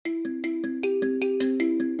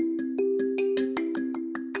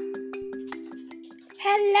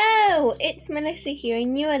Hello, it's Melissa here,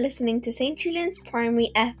 and you are listening to St. Julian's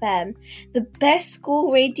Primary FM, the best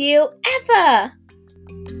school radio ever!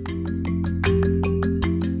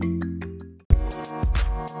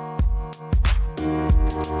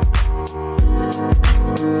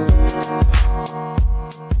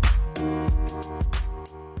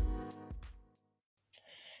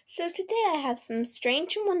 So today I have some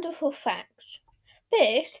strange and wonderful facts.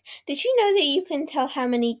 First, did you know that you can tell how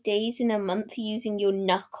many days in a month using your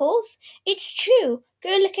knuckles? It's true.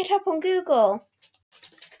 Go look it up on Google.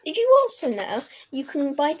 Did you also know you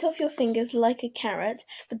can bite off your fingers like a carrot,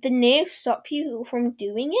 but the nails stop you from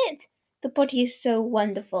doing it? The body is so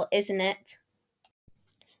wonderful, isn't it?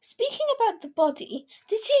 Speaking about the body,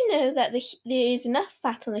 did you know that there is enough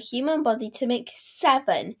fat on the human body to make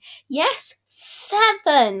 7, yes,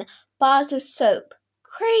 7 bars of soap?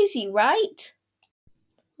 Crazy, right?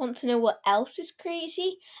 Want to know what else is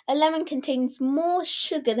crazy? A lemon contains more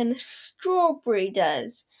sugar than a strawberry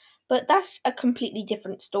does. But that's a completely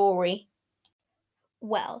different story.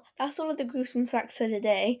 Well, that's all of the gruesome facts for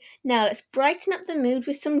today. Now let's brighten up the mood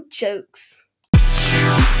with some jokes.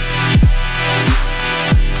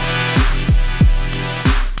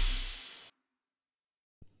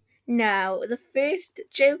 Now, the first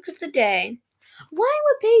joke of the day. Why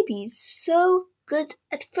were babies so good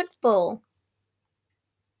at football?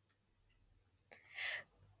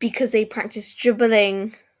 Because they practice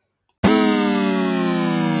dribbling.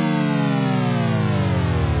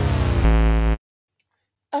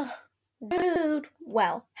 Ugh, rude.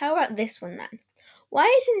 Well, how about this one then?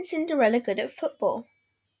 Why isn't Cinderella good at football?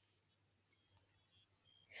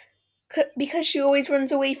 Because she always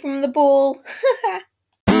runs away from the ball.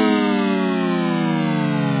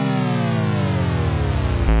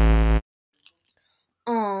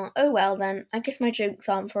 Oh well then, I guess my jokes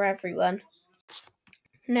aren't for everyone.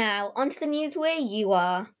 Now, onto the news where you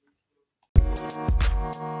are.